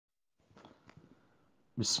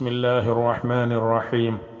بسم الله الرحمن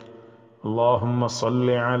الرحيم اللهم صل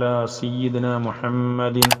على سيدنا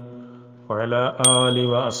محمد وعلى آل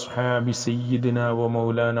وأصحاب سيدنا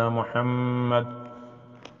ومولانا محمد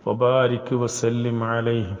وبارك وسلم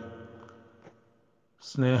عليه.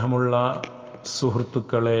 സ്നേഹമുള്ള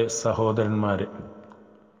സുഹൃത്തുക്കളെ, സഹോദരന്മാരെ,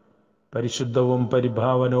 പരിശുദ്ധവും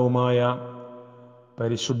പരിഭാവനവുമായ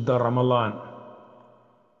പരിശുദ്ധ റമളാൻ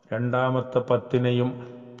രണ്ടാമത്തെ പത്തിനെയും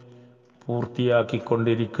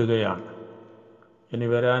പൂർത്തിയാക്കിക്കൊണ്ടിരിക്കുകയാണ്. ഇനി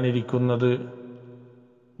വരാനിരിക്കുന്നത്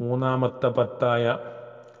മൂന്നാമത്തെ പത്തായ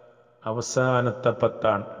അവസാനത്തെ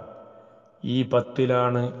പത്താണ്. ഈ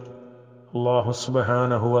പത്തിലാണ് അല്ലാഹു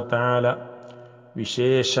സുബ്ഹാനഹു വ തആല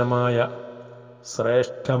വിശേഷമായ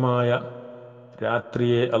ശ്രേഷ്ഠമായ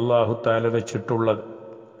രാത്രിയെ അല്ലാഹു തആല വെച്ചിട്ടുള്ളത്.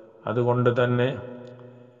 അതുകൊണ്ട് തന്നെ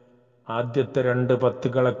ആദ്യത്തെ രണ്ട്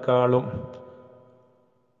പത്തുകളെക്കാളും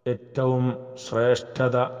ഏറ്റവും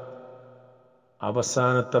ശ്രേഷ്ഠത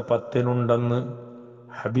അവസാനത്തെ പത്തിനുണ്ടെന്ന്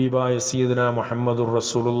ഹബീബായ സയ്യിദുനാ മുഹമ്മദുർ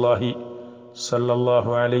റസൂലുള്ളാഹി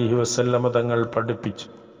സല്ലല്ലാഹു അലൈഹി വസല്ലമ തങ്ങൾ പഠിപ്പിച്ചു.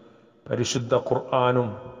 പരിശുദ്ധ ഖുർആനും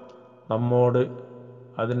നമ്മോട്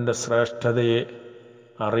അതിൻ്റെ ശ്രേഷ്ഠതയെ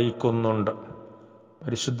അറിയിക്കുന്നുണ്ട്.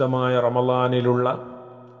 പരിശുദ്ധമായ റമളാനിലുള്ള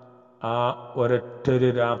ആ ഒരൊറ്റൊരു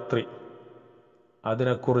രാത്രി,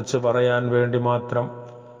 അതിനെക്കുറിച്ച് പറയാൻ വേണ്ടി മാത്രം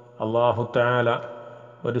അല്ലാഹു തആല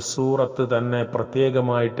ഒരു സൂറത്ത് തന്നെ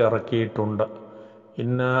പ്രത്യേകമായിട്ട് ഇറക്കിയിട്ടുണ്ട്.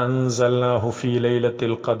 ഇന്നാ അൻസൽനാഹു ഫീ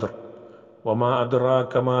ലൈലത്തുൽ ഖദ്ർ വമാ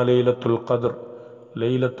അദ്റാക മാ ലൈലത്തുൽ ഖദ്ർ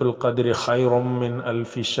ലൈലത്തുൽ ഖദ്രി ഖൈറും മിൻ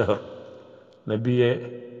അൽഫി ഷഹർ. നബിയെ,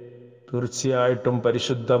 തീർച്ചയായിട്ടും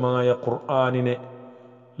പരിശുദ്ധമായ ഖുർആനിനെ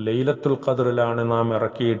ലൈലത്തുൽ ഖദ്റിലാണ് നാം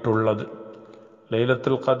ഇറക്കിയിട്ടുള്ളത്.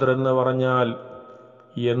 ലൈലത്തുൽ ഖദ്ർ എന്ന് പറഞ്ഞാൽ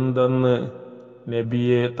എന്തെന്ന്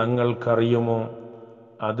നബിയെ തങ്ങൾക്കറിയുമോ?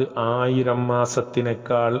 അത് 1000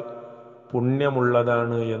 മാസത്തിനേക്കാൾ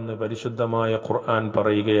പുണ്യമുള്ളതാണ് എന്ന് പരിശുദ്ധമായ ഖുർആൻ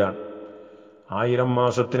പറയുകയാണ്. 1000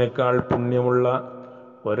 മാസത്തിനേക്കാൾ പുണ്യമുള്ള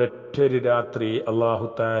ഒരൊറ്റൊരു രാത്രി അല്ലാഹു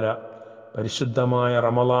തആല പരിശുദ്ധമായ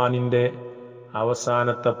റമളാനിൻ്റെ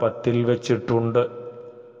അവസാനത്തെ പത്തിൽ വെച്ചിട്ടുണ്ട്.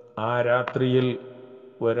 ആ രാത്രിയിൽ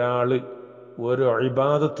ഒരാൾ ഒരു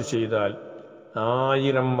ഇബാദത്ത് ചെയ്താൽ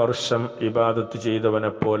 1000 വർഷം ഇബാദത്ത്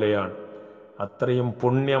ചെയ്തവനെ പോലെയാണ്. അത്രയും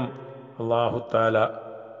പുണ്യം അല്ലാഹു തആല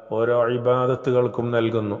ഓരോ ഇബാദത്തുകൾക്കും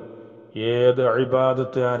നൽകുന്നു. ഏത്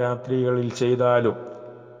ഇബാദത്ത് ആ രാത്രികളിൽ ചെയ്താലും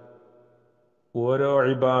ഓരോ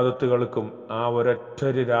ഇബാദത്തുകൾക്കും ആ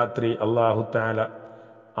ഒരൊറ്റൊരു രാത്രി അല്ലാഹു തആല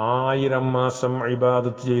 1000 മാസം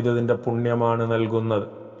ഇബാദത്ത് ചെയ്തതിൻ്റെ പുണ്യമാണ് നൽകുന്നത്.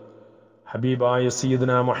 ഹബീബായ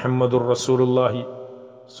സയ്യിദുനാ മുഹമ്മദുർ റസൂലുള്ളാഹി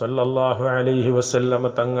സ്വല്ലല്ലാഹു അലൈഹി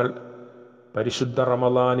വസല്ലമ തങ്ങൾ പരിശുദ്ധ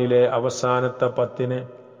റമളാനിലെ അവസാനത്തെ പത്തിനെ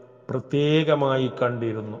പ്രത്യേകമായി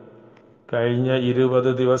കണ്ടിരുന്നു. കഴിഞ്ഞ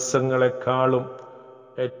 20 ദിവസങ്ങളെക്കാളും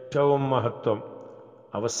ഏറ്റവും മഹത്വം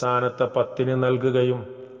അവസാനത്തെ പത്തിന് നൽകുകയും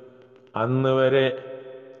അന്ന് വരെ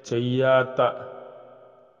ചെയ്യാത്ത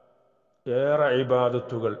ഏറെ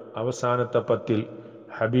ഇബാദത്തുകൾ അവസാനത്തെ പത്തിൽ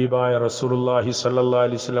ഹബീബായ റസൂലുള്ളാഹി സ്വല്ലല്ലാഹി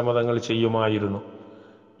അലൈഹി വസല്ലം തങ്ങൾ ചെയ്യുമായിരുന്നു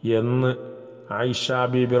എന്ന് ആയിഷ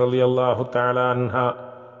ബീബി റളിയല്ലാഹു തആല അൻഹ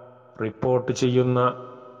റിപ്പോർട്ട് ചെയ്യുന്ന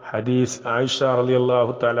ഹദീസ്, ആയിഷ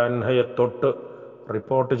റളിയല്ലാഹു തആല അൻഹയെ തൊട്ട്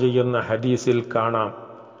റിപ്പോർട്ട് ചെയ്യുന്ന ഹദീസിൽ കാണാം.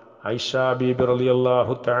 ആയിഷ ബീബി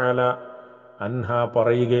റളിയല്ലാഹു തആല അൻഹ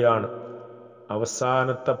പറയുകയാണ്,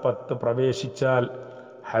 അവസാനത്തെ 10 പ്രവേശിച്ചാൽ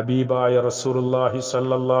ഹബീബായ റസൂലുള്ളാഹി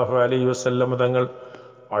സ്വല്ലല്ലാഹു അലൈഹി വസല്ലം തങ്ങൾ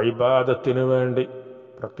ഇബാദത്തിന് വേണ്ടി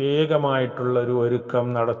പ്രത്യേകമായിട്ടുള്ളൊരു ഒരുക്കം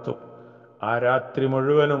നടത്തും. ആ രാത്രി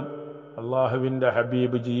മുഴുവനും അള്ളാഹുവിൻ്റെ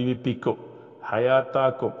ഹബീബ് ജീവിപ്പിക്കും,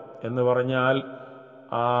 ഹയാത്താക്കും. എന്ന് പറഞ്ഞാൽ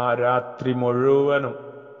ആ രാത്രി മുഴുവനും,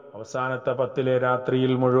 അവസാനത്തെ 10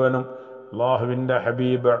 രാത്രിയിൽ മുഴുവനും അല്ലാഹുവിൻ്റെ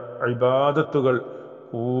ഹബീബ് ഇബാദത്തുകൾ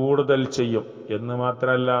കൂടുതൽ ചെയ്യും. എന്ന്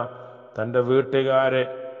മാത്രമല്ല, തൻ്റെ വീട്ടുകാരെ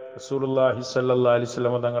റസൂലുള്ളാഹി സ്വല്ലല്ലാഹി അലൈഹി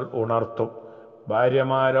വസല്ലം തങ്ങൾ ഉണർത്തും,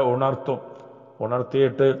 ഭാര്യമാരെ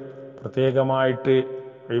ഉണർത്തിയിട്ട് പ്രത്യേകമായിട്ട്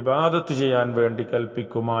ഇബാദത്ത് ചെയ്യാൻ വേണ്ടി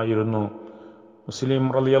കൽപ്പിക്കുമായിരുന്നു. മുസ്ലിം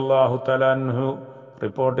റളിയല്ലാഹു തആല അൻഹു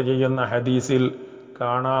റിപ്പോർട്ട് ചെയ്യുന്ന ഹദീസിൽ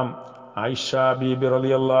കാണാം, ആയിഷ ബീബി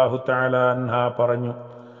റളിയല്ലാഹു തആല അൻഹ പറഞ്ഞു,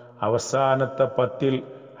 അവസാനത്തെ 10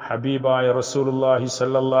 ഹബീബായ റസൂലുള്ളാഹി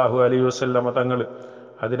സ്വല്ലല്ലാഹു അലൈഹി വസല്ലം തങ്ങൾ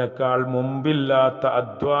അതിനേക്കാൾ മുമ്പില്ലാത്ത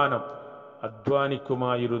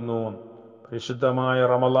അധ്വാനിക്കുമായിരുന്നു. പരിശുദ്ധമായ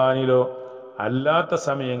റമളാനിലോ അല്ലാത്ത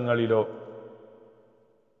സമയങ്ങളിലോ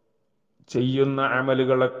ചെയ്യുന്ന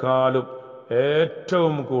അമലുകളെക്കാളും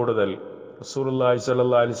ഏറ്റവും കൂടുതൽ റസൂലുള്ളാഹി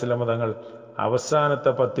സ്വല്ലല്ലാഹി അലൈഹി വസല്ലം തങ്ങൾ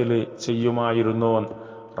അവസാനത്തെ 10 ചെയ്യുമായിരുന്നു.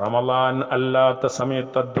 റമളാൻ അല്ലാത്ത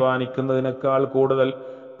സമയത്ത് അധ്വാനിക്കുന്നതിനേക്കാൾ കൂടുതൽ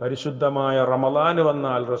പരിശുദ്ധമായ റമളാൻ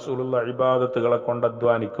വന്നാൽ റസൂലുള്ളാഹി ഇബാദത്തുകളെ കൊണ്ട്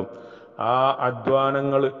അധ്വാനിക്കും. ആ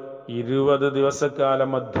അധ്വാനങ്ങൾ 20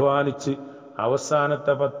 ദിവസക്കാലം അധ്വാനിച്ച്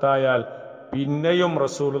അവസാനത്തെ പത്തായാൽ പിന്നെയും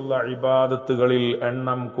റസൂലുള്ള ഇബാദത്തുകളിൽ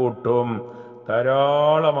എണ്ണം കൂട്ടും.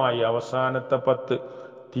 ധാരാളമായി അവസാനത്തെ 10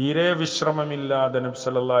 തീരെ വിശ്രമമില്ലാതെ നബി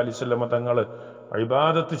സല്ലല്ലാഹു അലൈഹി വസല്ലം തങ്ങൾ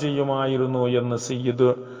ഇബാദത്ത് ചെയ്യുമായിരുന്നു എന്ന്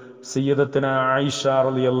സയ്യിദത്തുന ആയിഷ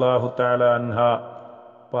റളിയല്ലാഹു തആല അൻഹ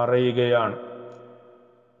പറയുകയാണ്.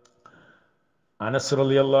 അനസ്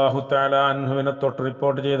റളിയല്ലാഹു തആല അൻഹുവിനെ തൊട്ട്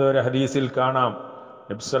റിപ്പോർട്ട് ചെയ്ത ഒരു ഹദീസിൽ കാണാം,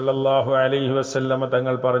 നബി സല്ലല്ലാഹു അലൈഹി വസല്ലം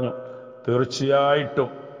തങ്ങൾ പറഞ്ഞു, തീർച്ചയായിട്ടും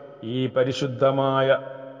ഈ പരിശുദ്ധമായ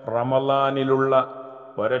റമളാനിലുള്ള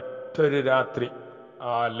ഒരൊറ്റൊരു രാത്രി,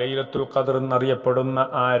 ആ ലൈലത്തുൽ ഖദ്ർ എന്നറിയപ്പെടുന്ന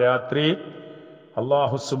ആ രാത്രി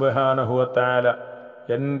അല്ലാഹു സുബ്ഹാനഹു വ തആല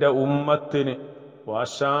എൻ്റെ ഉമ്മത്തിന്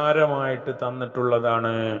വാശാരമായിട്ട്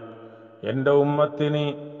തന്നിട്ടുള്ളതാണ്. എൻ്റെ ഉമ്മത്തിന്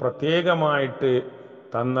പ്രത്യേകമായിട്ട്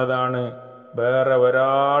തന്നതാണ്. വേറെ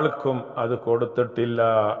ഒരാൾക്കും അത് കൊടുത്തിട്ടില്ല.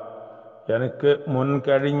 എനിക്ക്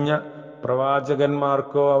മുൻകഴിഞ്ഞ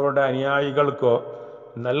പ്രവാചകന്മാർക്കോ അവരുടെ അനുയായികൾക്കോ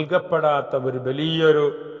നൽകപ്പെടാത്ത ഒരു വലിയൊരു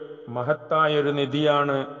മഹത്തായൊരു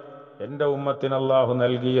നിധിയാണ് എൻ്റെ ഉമ്മത്തിന് അല്ലാഹു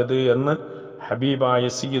നൽകിയത് എന്ന് ഹബീബായ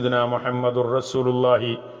സയ്യിദുന മുഹമ്മദുർ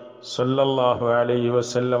റസൂലുള്ളാഹി സ്വല്ലല്ലാഹു അലൈഹി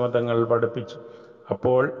വസല്ലമ തങ്ങൾ പഠിപ്പിച്ചു.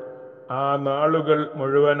 അപ്പോൾ ആ നാളുകൾ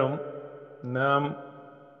മുഴുവനും നാം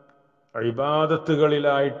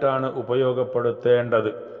ഇബാദത്തുകളിലായിട്ടാണ്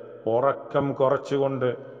ഉപയോഗപ്പെടുത്തേണ്ടത്. ഉറക്കം കുറച്ചുകൊണ്ട്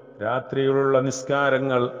രാത്രിയിലുള്ള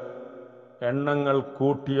നിസ്കാരങ്ങൾ എണ്ണങ്ങൾ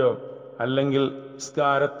കൂട്ടിയോ അല്ലെങ്കിൽ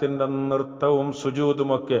നിസ്കാരത്തിൻ്റെ നൃത്തവും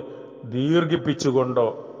സുജൂദുമൊക്കെ ദീർഘിപ്പിച്ചുകൊണ്ടോ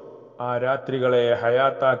ആ രാത്രികളെ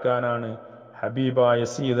ഹയാത്താക്കാനാണ് ഹബീബായ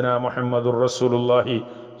സയ്യിദുന മുഹമ്മദുർ റസൂലുള്ളാഹി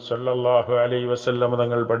സ്വല്ലല്ലാഹു അലൈഹി വസല്ലം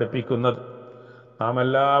തങ്ങൾ പഠിപ്പിക്കുന്നത്. നാം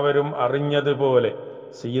എല്ലാവരും അറിഞ്ഞതുപോലെ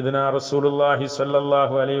സയ്യിദുന റസൂലുള്ളാഹി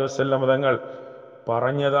സ്വല്ലല്ലാഹു അലൈഹി വസല്ലം തങ്ങൾ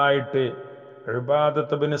പറഞ്ഞതായിട്ട്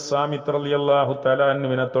ഉബാദത്ത് ബിൻ സാമിത്ത് റളിയല്ലാഹു തആല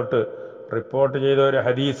അൻഹുവിനെ തൊട്ട് റിപ്പോർട്ട് ചെയ്ത ഒരു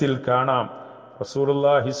ഹദീസിൽ കാണാം,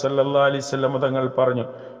 റസൂലുള്ളാഹി സ്വല്ലല്ലാഹു അലൈഹി വസല്ലം തങ്ങൾ പറഞ്ഞു,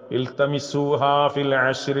 ഇൽതമിസൂഹാ ഫിൽ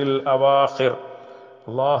അശ്റിൽ അവാഖിർ.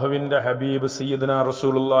 അല്ലാഹുവിൻ്റെ ഹബീബ് സയ്യിദുന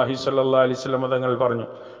റസൂലുള്ളാഹി സ്വല്ലല്ലാഹു അലൈഹി വസല്ലം തങ്ങൾ പറഞ്ഞു,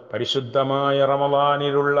 പരിശുദ്ധമായ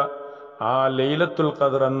റമളാനിലുള്ള ആ ലൈലത്തുൽ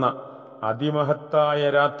ഖദ്ർ എന്ന അതിമഹത്തായ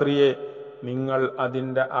രാത്രിയെ നിങ്ങൾ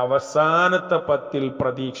അതിൻ്റെ അവസാനത്തെ 10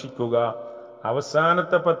 പ്രതീക്ഷിക്കുക,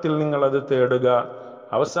 അവസാനത്തെ 10 നിങ്ങൾ അത് തേടുക,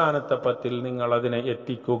 അവസാനത്തെ 10 നിങ്ങൾ അതിനെ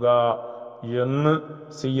എത്തിക്കുക എന്ന്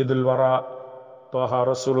സയ്യിദുൽ വറ ത്വഹ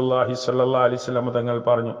റസൂലുള്ളാഹി സ്വല്ലല്ലാഹു അലൈഹി വസല്ലം തങ്ങൾ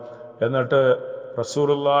പറഞ്ഞു. എന്നിട്ട്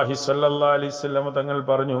റസൂലുള്ളാഹി സ്വല്ലല്ലാഹു അലൈഹി വസല്ലം തങ്ങൾ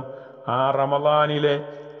പറഞ്ഞു, ആ റമളാനിലെ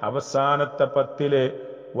അവസാനത്തെ 10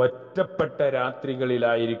 ഒറ്റപ്പെട്ട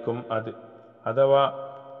രാത്രികളിലായിരിക്കും അത്. അഥവാ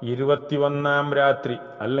 21-ാം രാത്രി,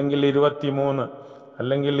 അല്ലെങ്കിൽ 23,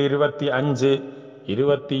 അല്ലെങ്കിൽ 25,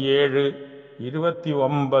 27,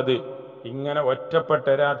 29 ഇങ്ങനെ ഒറ്റപ്പെട്ട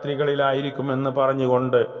രാത്രികളിലായിരിക്കുമെന്ന്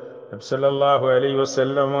പറഞ്ഞുകൊണ്ട് നബി സല്ലല്ലാഹു അലൈഹി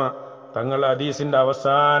വസല്ലമ തങ്ങൾ ഹദീസിന്റെ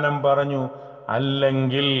അവസാനം പറഞ്ഞു,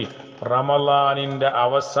 അല്ലെങ്കിൽ റമളാനിന്റെ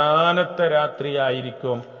അവസാനത്തെ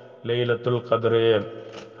രാത്രിയായിരിക്കും ലൈലത്തുൽ ഖദ്ർ.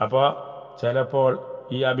 അപ്പോൾ ചിലപ്പോൾ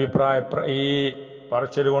ഈ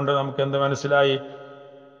പറച്ചിൽ കൊണ്ട് നമുക്ക് എന്ത് മനസ്സിലായി?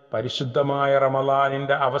 പരിശുദ്ധമായ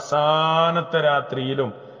റമളാനിന്റെ അവസാനത്തെ രാത്രിയിലും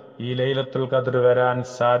ഈ ലൈലത്തുൽ ഖദ്ർ വരാൻ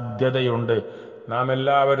സാധ്യതയുണ്ട്. നാം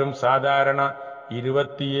എല്ലാവരും സാധാരണ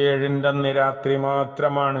 27ന്റെ അന്ന് രാത്രി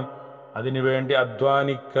മാത്രമാണ് അതിനുവേണ്ടി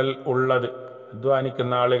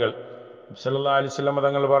അധ്വാനിക്കുന്ന ആളുകൾ. സല്ലല്ലാഹു അലൈഹി വസല്ലം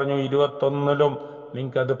തങ്ങൾ പറഞ്ഞു, 21ലും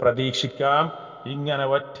നിങ്ങൾക്കത് പ്രതീക്ഷിക്കാം. ഇങ്ങനെ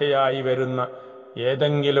ഒറ്റയായി വരുന്ന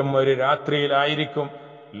ഏതെങ്കിലും ഒരു രാത്രിയിലായിരിക്കും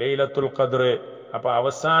ലൈലത്തുൽ ഖദ്ർ. അപ്പൊ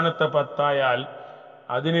അവസാനത്തെ 10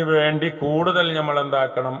 അതിനുവേണ്ടി കൂടുതൽ നമ്മൾ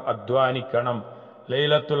എന്താക്കണം? അധ്വാനിക്കണം.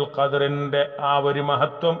 ലൈലത്തുൽ ഖദ്റിന്റെ ആ ഒരു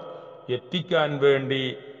മഹത്വം എത്തിക്കാൻ വേണ്ടി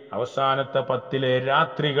അവസാനത്തെ 10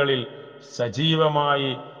 രാത്രികളിൽ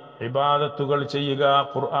സജീവമായി ഇബാദത്തുകൾ ചെയ്യുക.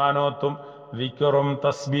 ഖുർആനോത്തും ദിക്റും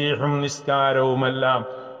തസ്ബീഹും നിസ്കാരവുമെല്ലാം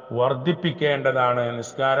വർദ്ധിപ്പിക്കേണ്ടതാണ്.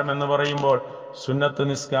 നിസ്കാരം എന്ന് പറയുമ്പോൾ സുന്നത്ത്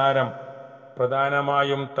നിസ്കാരം,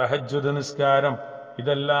 പ്രധാനമായും തഹജ്ജുദ് നിസ്കാരം,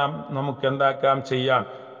 ഇതെല്ലാം നമുക്ക് എന്താക്കാം? ചെയ്യാം.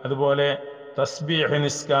 അതുപോലെ തസ്ബീഹ്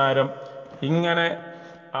നിസ്കാരം, ഇങ്ങനെ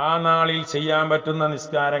ആ നാളിൽ ചെയ്യാൻ പറ്റുന്ന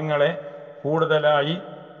നിസ്കാരങ്ങളെ കൂടുതലായി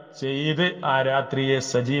ചെയ്ത് ആ രാത്രിയെ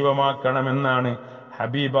സജീവമാക്കണമെന്നാണ്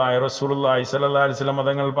ഹബീബായ റസൂലുള്ളാഹി സ്വല്ലല്ലാഹു അലൈഹി വസല്ലം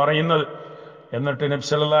തങ്ങൾ പറയുന്നത്. എന്നിട്ട് നബി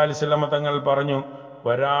സല്ലല്ലാഹു അലൈഹി വസല്ലം തങ്ങൾ പറഞ്ഞു,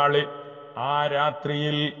 ഒരാള് ആ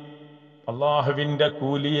രാത്രിയിൽ അള്ളാഹുവിൻ്റെ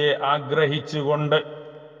കൂലിയെ ആഗ്രഹിച്ചുകൊണ്ട്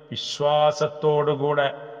വിശ്വാസത്തോടുകൂടെ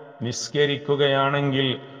നിസ്കരിക്കുകയാണെങ്കിൽ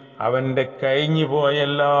അവൻ്റെ കഴിഞ്ഞുപോയ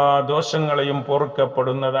എല്ലാ ദോഷങ്ങളെയും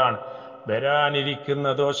പൊറുക്കപ്പെടുന്നതാണ്, വരാനിരിക്കുന്ന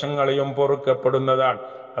ദോഷങ്ങളെയും പൊറുക്കപ്പെടുന്നതാണ്.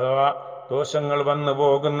 അഥവാ ദോഷങ്ങൾ വന്നു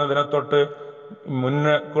പോകുന്നതിനെ തൊട്ട്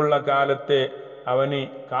മുന്നേക്കുള്ള കാലത്തെ അവന്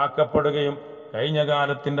കാക്കപ്പെടുകയും കഴിഞ്ഞ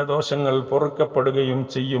കാലത്തിന്റെ ദോഷങ്ങൾ പൊറുക്കപ്പെടുകയും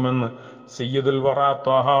ചെയ്യുമെന്ന് സയ്യിദുൽ വറാ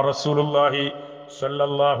ത്വാഹ റസൂലുള്ളാഹി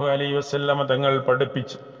സ്വല്ലല്ലാഹു അലൈഹി വസല്ലം തങ്ങൾ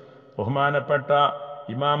പഠിപ്പിച്ചു. ബഹുമാനപ്പെട്ട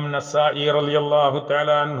ഇമാം നസായി റളിയല്ലാഹു തആല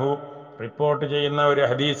അൻഹു റിപ്പോർട്ട് ചെയ്യുന്ന ഒരു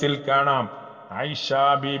ഹദീസിൽ കാണാം, ആയിഷ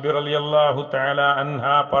ബീബി റളിയല്ലാഹു തആല അൻഹ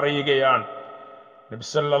പറയുകയാണ്, നബി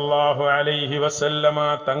സല്ലല്ലാഹു അലൈഹി വസല്ലമ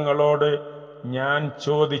തങ്ങളോട് ഞാൻ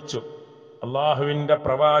ചോദിച്ചു, അള്ളാഹുവിന്റെ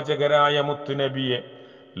പ്രവാചകരായ മുത്തുനബിയെ,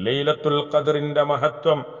 ലൈലത്തുൽ ഖദ്റിന്റെ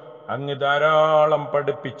മഹത്വം അങ്ങ് ധാരാളം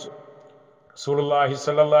പഠിപ്പിച്ചു. റസൂലുള്ളാഹി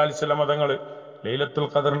സ്വല്ലല്ലാഹു അലൈഹി വസല്ലം തങ്ങൾ ലൈലത്തുൽ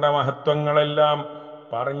ഖദ്റിന്റെ മഹത്വങ്ങളെല്ലാം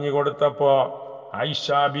പറഞ്ഞു കൊടുത്തപ്പോ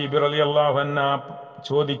ആയിഷ ബീബി റളിയല്ലാഹു അൻഹ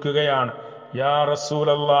ചോദിക്കുകയാണ്, യാ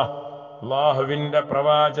റസൂലല്ലാഹ്, അല്ലാഹുവിന്റെ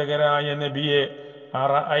പ്രവാചകരായ നബിയെ,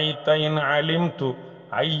 അറഅയ്ത ഇൻ അലിംതു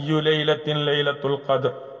അയ്യു ലൈലത്തിൻ ലൈലത്തുൽ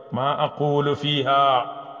ഖദ്ർ മാ അഖൂലു ഫീഹാ.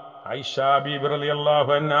 ആയിഷ ബീബി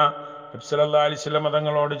റളിയല്ലാഹു അൻഹ നബി സല്ലല്ലാഹു അലൈഹി വസല്ലം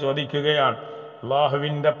തങ്ങളോട് ചോദിക്കുകയാണ്,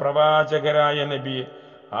 അല്ലാഹുവിന്റെ പ്രവാചകരായ നബിയെ,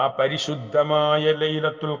 ആ പരിശുദ്ധമായ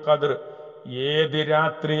ലൈലത്തുൽ ഖദ്ർ ഏത്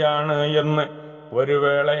രാത്രിയാണ് എന്ന് ഒരു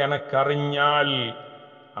വേള എനക്കറിഞ്ഞാൽ,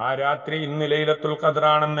 ആ രാത്രി ഇന്ന് ലൈലത്തുൽ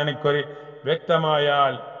ഖദ്റാണെന്ന് എനിക്കൊരു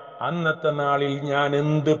വ്യക്തമായാൽ അന്നത്തെ നാളിൽ ഞാൻ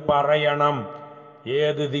എന്ത് പറയണം,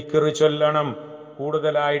 ഏത് ദിക്ർ ചൊല്ലണം,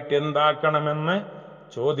 കൂടുതലായിട്ട് എന്താക്കണമെന്ന്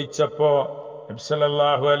ചോദിച്ചപ്പോ നബി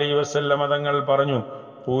സല്ലല്ലാഹു അലൈഹി വസല്ലം തങ്ങൾ പറഞ്ഞു,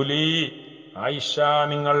 ഖുലി, ആയിഷ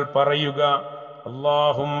നിങ്ങൾ പറയുക,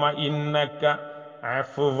 അല്ലാഹുമ്മ ഇന്നക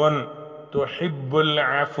അഫ്വൻ തുഹിബ്ബുൽ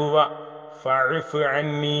അഫ്വ ഫഅഫ്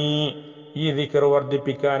അന്നി. ഈ ദിക്ർ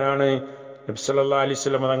വർദ്ധിപ്പിക്കാനാണ് നബി സല്ലല്ലാഹു അലൈഹി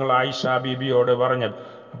വസല്ലം തങ്ങൾ ആയിഷ ബീബിയോട് പറഞ്ഞത്.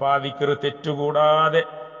 അപ്പൊ ആ ദിക്ർ തെറ്റുകൂടാതെ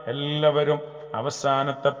എല്ലാവരും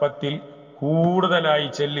അവസാനത്തെ പത്തിൽ കൂടുതലായി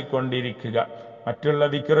ചൊല്ലിക്കൊണ്ടിരിക്കുക, മറ്റുള്ള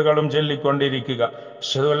ദിക്റുകളും ചൊല്ലിക്കൊണ്ടിരിക്കുക.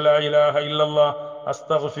 അശ്ഹദു അല്ലാ ഇലാഹ ഇല്ലല്ലാഹ്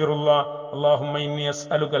അസ്തഗ്ഫിറുല്ലാഹ് അല്ലാഹുമ്മ ഇന്നി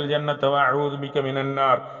അസ്അലുകൽ ജന്നത വഅഊദു ബിക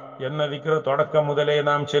മിനന്നാർ എന്ന ദിക്ർ തുടക്കം മുതലേ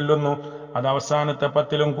നാം ചൊല്ലുന്നു. അത് അവസാനത്തെ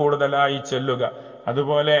പത്തിലും കൂടുതലായി ചൊല്ലുക.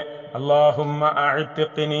 അതുപോലെ അല്ലാഹുമ്മ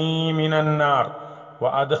അഅ്തിഖ്നി മിനന്നാർ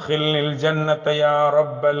വഅദ്ഖിൽനിൽ ജന്നത യാ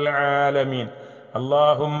റബ്ബൽ ആലമീൻ.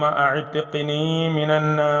 അല്ലാഹുമ്മ അഅ്തിഖ്നി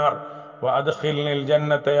മിനന്നാർ വഅദ്ഖിൽനിൽ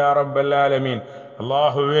ജന്നത യാ റബ്ബൽ ആലമീൻ.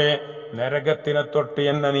 അല്ലാഹുവേ, നരകത്തിനെ തൊട്ട്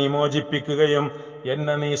എന്നെ നീ മോചിപ്പിക്കുകയും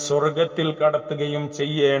എന്നെ നീ സ്വർഗത്തിൽ കടത്തുകയും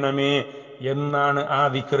ചെയ്യണമേ എന്നാണ് ആ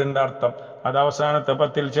ദിക്റിന്റെ അർത്ഥം. അത് അവസാനത്തെ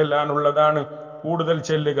പത്തിൽ ചെല്ലാനുള്ളതാണ്, കൂടുതൽ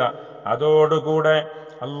ചെല്ലുക. അതോടുകൂടെ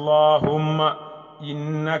അല്ലാഹുമ്മ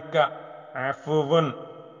ഇന്നക അഫ്വുൻ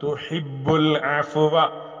തുഹിബ്ബുൽ അഫ്വ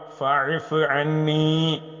ഫഅഫ് അന്നി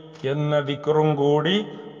എന്ന ദിക്റും കൂടി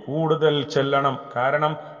കൂടുതൽ ചെല്ലണം.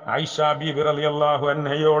 കാരണം ആയിഷ ബീബി റളിയല്ലാഹു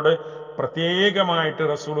അൻഹയോട് പ്രത്യേകമായിട്ട്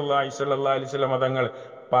റസൂലുള്ളാഹി സ്വല്ലല്ലാഹു അലൈഹി വസല്ലം തങ്ങൾ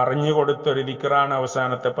പറഞ്ഞു കൊടുത്തൊരു ദിക്റാണ്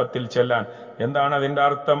അവസാനത്തെ പത്തിൽ ചെല്ലാൻ. എന്താണ് അതിന്റെ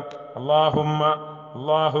അർത്ഥം? അല്ലാഹുമ്മ,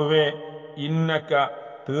 അല്ലാഹുവേ, ഇന്നക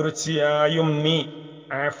തീർച്ചയായും നീ,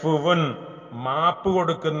 അഫ്വുൻ മാപ്പ്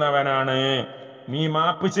കൊടുക്കുന്നവനാണ്, നീ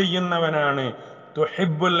മാപ്പ് ചെയ്യുന്നവനാണ്,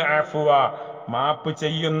 തുഹിബ്ബുൽ അഫ്വ മാപ്പ്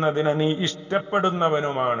ചെയ്യുന്നതിനെ നീ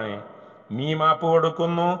ഇഷ്ടപ്പെടുന്നവനുമാണ്. നീ മാപ്പ്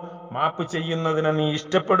കൊടുക്കുന്നു, മാപ്പ് ചെയ്യുന്നതിനെ നീ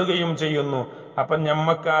ഇഷ്ടപ്പെടുകയും ചെയ്യുന്നു. അപ്പൊ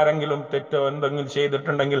ഞമ്മക്കാരെങ്കിലും തെറ്റോ എന്തെങ്കിലും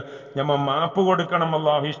ചെയ്തിട്ടുണ്ടെങ്കിൽ ഞമ്മ മാപ്പ് കൊടുക്കണം,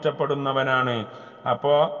 അല്ലാഹു ഇഷ്ടപ്പെടുന്നവനാണ്.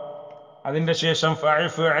 അപ്പോ അതിന്റെ ശേഷം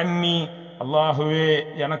ഫഅഫ് അന്നി, അല്ലാഹുവേ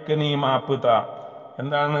എനക്ക് നീ മാപ്പ് താ.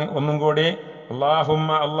 എന്താണ് ഒന്നും കൂടി?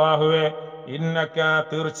 അല്ലാഹുമ്മ, അല്ലാഹുവേ, ഇന്നക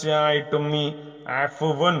തീർച്ചയായിട്ടും നീ,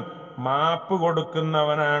 അഫ്വുൻ മാപ്പ്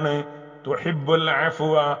കൊടുക്കുന്നവനാണ്, തുഹിബ്ബുൽ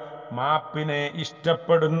അഫ്വ മാപ്പിനെ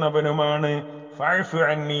ഇഷ്ടപ്പെടുന്നവനുമാണ്, ഫഅഫ്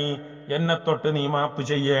അന്നി എന്നെ തൊട്ട് നീ മാപ്പ്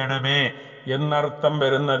ചെയ്യണമേ എന്നർത്ഥം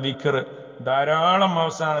വരുന്ന ദിക്ർ ധാരാളം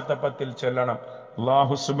അവസാനത്തെ പത്തിൽ ചൊല്ലണം.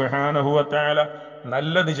 അല്ലാഹു സുബ്ഹാനഹു വ തആല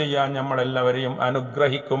നല്ലത് ചെയ്യാൻ നമ്മളെല്ലാവരെയും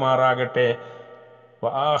അനുഗ്രഹിക്കുമാറാകട്ടെ.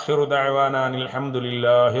 വആഖിറു ദഅവാനാ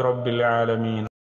അൽഹംദുലില്ലാഹി റബ്ബിൽ ആലമീൻ.